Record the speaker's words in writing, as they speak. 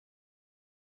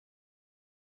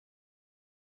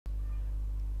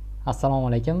Assalomu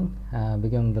alaykum.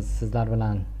 Bugun biz sizlar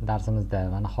bilan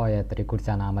darsimizda va nihoyat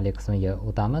rekursiyani amaliy qismiga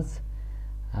o'tamiz.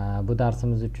 Bu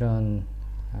darsimiz uchun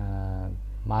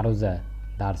ma'ruza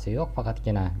darsi yo'q,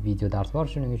 faqatgina video dars bor.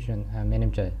 Shuning uchun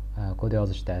menimcha kod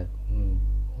yozishda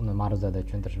uni ma'ruzada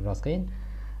tushuntirish biroz qiyin.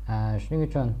 Shuning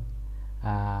uchun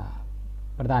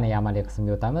birdaniga amaliy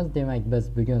qismga o'tamiz. Demak,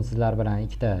 biz bugun sizlar bilan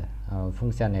ikkita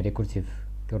funksiyani rekursiv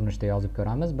ko'rinishda yozib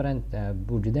ko'ramiz.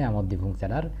 Bu juda ham oddiy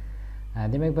funksiyalar.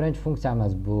 Demak, birinchi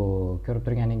funksiyamiz bu ko'rib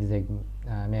turganingizdek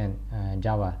men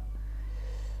Java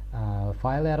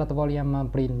fayl yaratib olganman,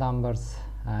 print numbers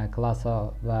klassi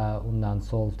va undan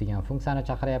solve degan funksiyani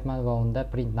chaqiryapman va unda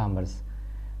print numbers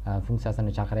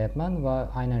funksiyasini chaqiryapman va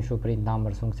aynan shu print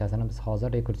numbers funksiyasini biz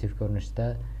hozir rekursiv ko'rinishda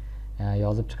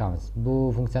yozib chiqamiz.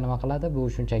 Bu funksiya nima qiladi? Bu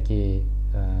shunchaki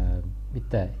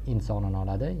bitta int sonini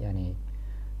oladi, ya'ni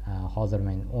hozir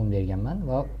men 10 berganman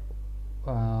va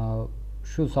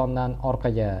shu sondan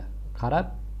orqaga qarab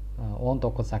 10,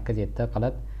 9, 8, 7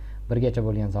 qilib birgacha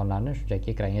bo'lgan sonlarni shunchaki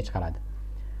ekranga chiqaradi.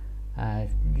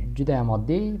 Juda ham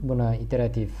oddiy. Buni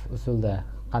iterativ usulda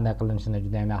qanday qilinishini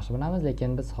juda ham yaxshi bilamiz,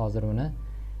 lekin biz hozir uni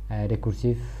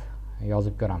rekursiv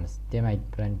yozib ko'ramiz. Demak,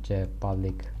 birinchi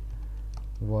public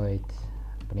void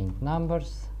print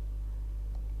numbers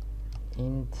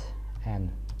int n.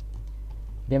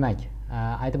 Demak,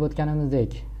 aytib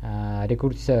o'tganimizdek,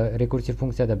 rekursiv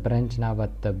funksiyada birinchi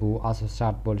navbatda bu asos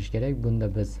shart bo'lishi kerak. Bunda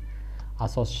biz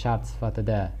asos shart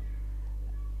sifatida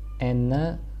n ni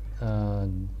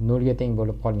 0 ga teng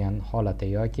bo'lib qolgan holati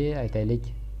yoki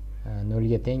aytaylik 0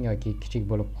 ga teng yoki kichik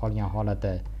bo'lib qolgan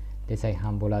holati desak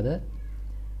ham bo'ladi.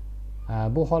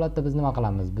 Bu holatda biz nima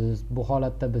qilamiz? Bu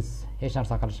holatda biz hech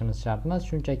narsa qilishimiz shart emas,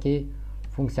 shunchaki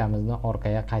funksiyamizni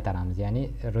orqaga qaytaramiz, ya'ni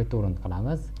return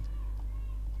qilamiz.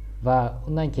 Va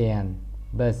undan keyin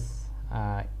biz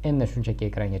n ni shunchaki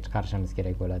ekranga chiqarishimiz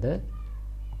kerak bo'ladi.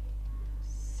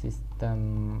 System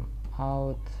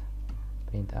out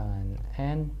print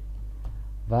n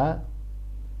va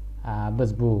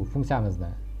biz bu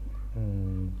funksiyamizni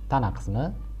tana qismi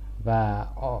va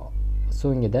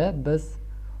so'ngida biz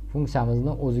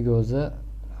funksiyamizni o'ziga o'zi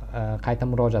qayta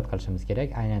murojaat qilishimiz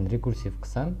kerak, aynan rekursiv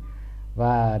qism.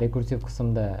 Va rekursiv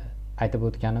qismda aytib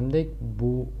o'tganimdek,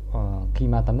 bu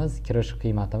qiymatimiz, kirish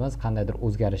qiymatimiz qandaydir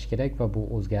o'zgarishi kerak va bu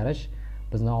o'zgarish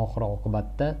bizni oxir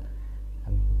oqibatda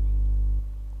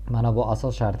mana bu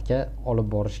asos shartga olib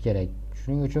borish kerak.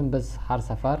 Shuning uchun biz har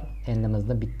safar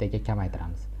n'imizni bittaga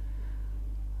kamaytiramiz.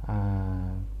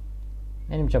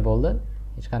 Menimcha bo'ldi.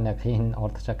 Hech qanday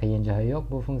ortiqcha qiyin joyi yo'q.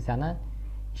 Bu funksiyani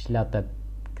ishlatib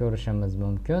ko'rishimiz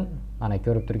mumkin. Mana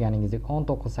ko'rib turganingizdek 10,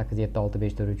 9, 8, 7, 6,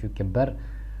 5, 4, 3, 2,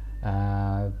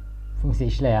 1 funksiya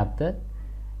ishlayapti.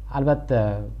 Albatta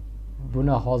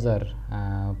buni hozir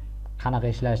qanaqa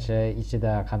ishlashi,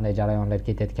 ichida qanday jarayonlar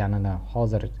ketayotganini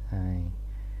hozir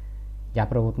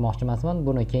gapirib o'tmoqchi emasman.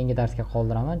 Buni keyingi darsga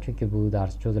qoldiraman, chunki bu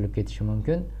dars cho'zilib ketishi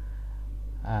mumkin.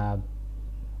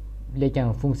 Lekin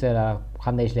funksiyalar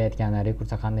qanday ishlayotganini,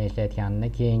 rekursiya qanday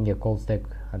ishlayotganini keyingi call stack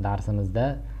darsimizda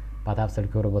batafsil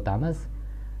ko'rib o'tamiz.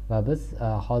 Va biz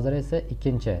hozir esa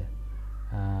ikkinchi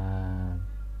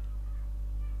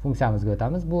funksiyamizga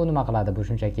o'tamiz. Bu nima qiladi? Bu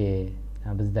shunchaki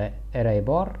bizda array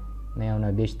bor. Men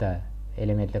uni 5 ta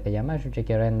elementli qilganman.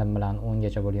 Shunchaki random bilan 10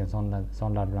 gacha bo'lgan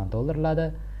sonlar bilan to'ldiriladi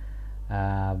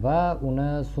va uni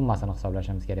summasini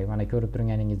hisoblashimiz kerak. Mana ko'rib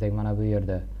turganingizdek, mana bu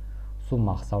yerda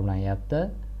summa hisoblanyapti.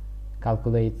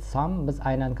 Calculate sum, biz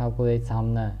aynan calculate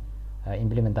sumni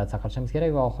implementatsiya qilishimiz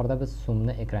kerak va oxirida biz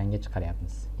sumni ekranga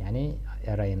chiqaryapmiz, ya'ni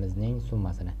arrayimizning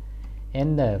summasini.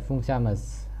 Endi funksiyamiz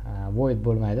void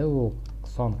bo'lmaydi, u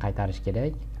son qaytarish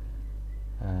kerak.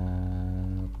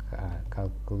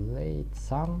 Calculate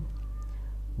sum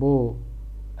bu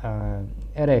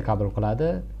array qabul qiladi.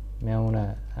 Men uni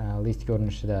list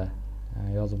ko'rinishida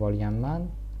yozib olganman.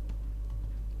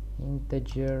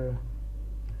 Integer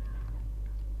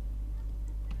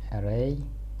array.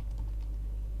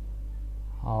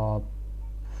 Hop,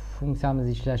 funksiyamiz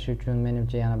ishlashi uchun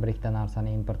menimcha yana bir ikkita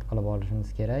narsani import qilib olishimiz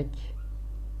kerak.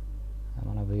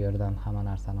 Mana bu yerdan hamma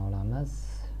narsani olamiz.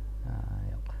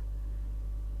 Yo'q.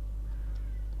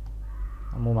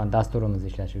 Umuman dasturimiz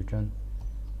ishlashi uchun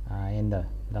endi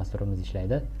dasturimiz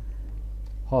ishlaydi.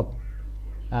 Xo'p,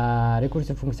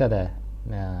 rekursiv funksiyada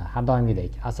har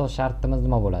doimgidek asos shartimiz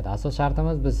nima bo'ladi? Asos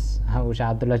shartimiz biz o'sha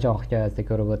Abdullajon hikoyasida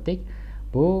ko'rib o'tdik.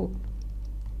 Bu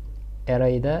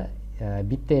arrayda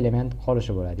bitta element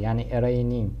qolishi bo'ladi. Ya'ni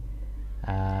arrayning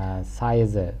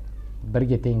size 1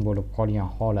 ga teng bo'lib qolgan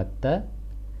holatda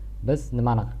biz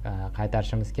nimani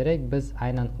qaytarishimiz kerak? Biz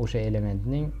aynan o'sha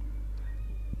elementning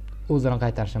o'zini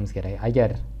qaytarishimiz kerak.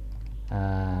 Agar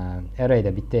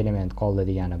arrayda bitta element qoldi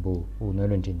degani bu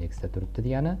 0-indeksda turibdi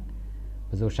degani.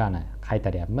 Biz o'shani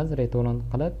qaytaryapmiz return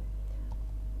qilib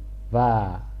va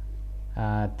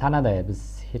tanada biz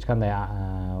hech qanday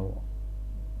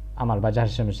amal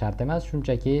bajarishimiz shart emas,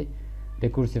 shunchaki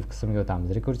rekursiv qismga o'tamiz.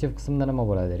 Rekursiv qismda nima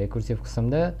bo'ladi? Rekursiv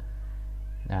qismda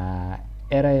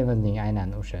arrayimizning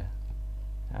aynan o'sha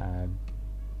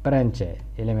birinchi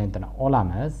elementini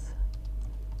olamiz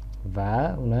va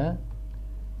uni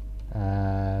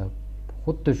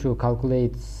xuddi shu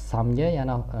calculate sumga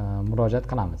yana murojaat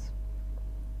qilamiz.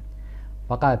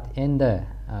 Faqat endi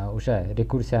o'sha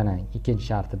rekursiyaning ikkinchi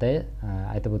shartida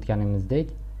aytib o'tganimizdek,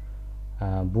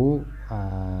 bu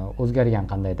o'zgargan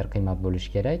qandaydir qiymat bo'lishi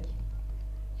kerak.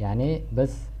 Ya'ni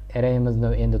biz arrayimizni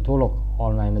endi to'liq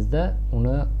olmaymizda,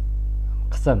 uni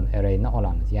qism arrayni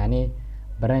olamiz. Ya'ni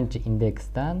birinchi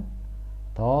indeksdan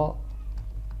to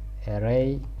array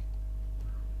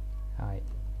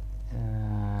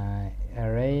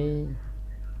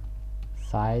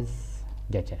size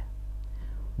gacha.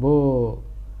 Bu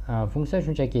funksiya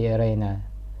shunchaki arrayni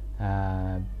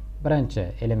birinchi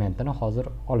elementini hozir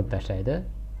olib tashlaydi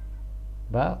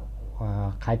va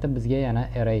qaytib bizga yana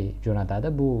array jo'natadi.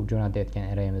 Bu jo'natayotgan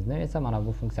arrayimizni esa mana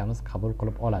bu funksiyamiz qabul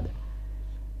qilib oladi.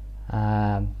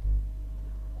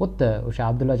 Xuddi o'sha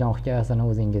Abdullajon hikoyasini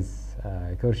o'zingiz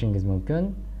ko'rishingiz mumkin.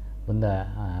 Bunda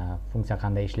funksiya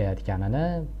qanday ishlayotganini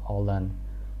oldin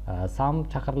sum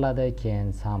chaqiriladi,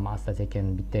 keyin sum asta-sekin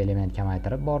bitta element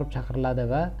kamaytirib borib chaqiriladi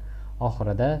va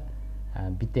oxirida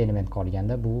bitta element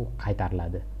qolganda bu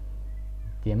qaytariladi.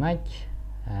 Demak,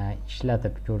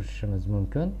 ishlatib ko'rishimiz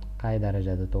mumkin qay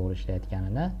darajada to'g'ri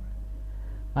ishlayotganini.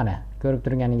 Mana ko'rib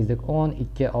turganingizdek 10,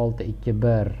 2, 6, 2,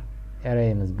 1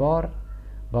 arrayimiz bor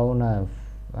va uni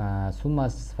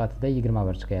summasi sifatida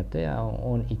 21 chiqyapti.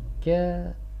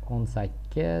 12,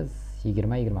 18,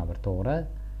 20, 21 to'g'ri.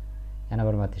 Yana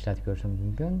bir marta ishlatib ko'rishimiz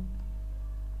mumkin.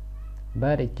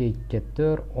 1, 2, 2,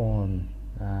 4, 10,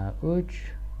 3,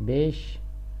 5,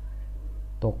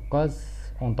 9,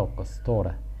 19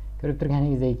 to'g'ri. Ko'rib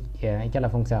turganingizdek ikkala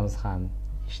funksiyamiz ham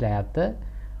ishlayapti.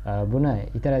 Buni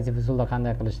iterativ usulda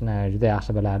qanday qilishni juda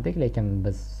yaxshi bilardik, lekin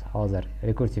biz hozir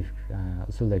rekursiv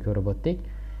usulda ko'rib o'tdik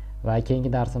va keyingi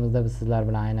darsimizda biz sizlar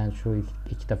bilan aynan shu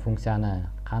ikkita funksiyani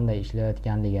qanday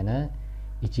ishlayotganligini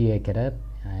ichiga kirib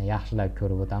yaxshilab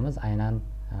ko'rib o'tamiz, aynan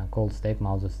call stack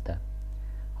mavzusida.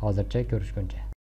 Hozircha ko'rishguncha.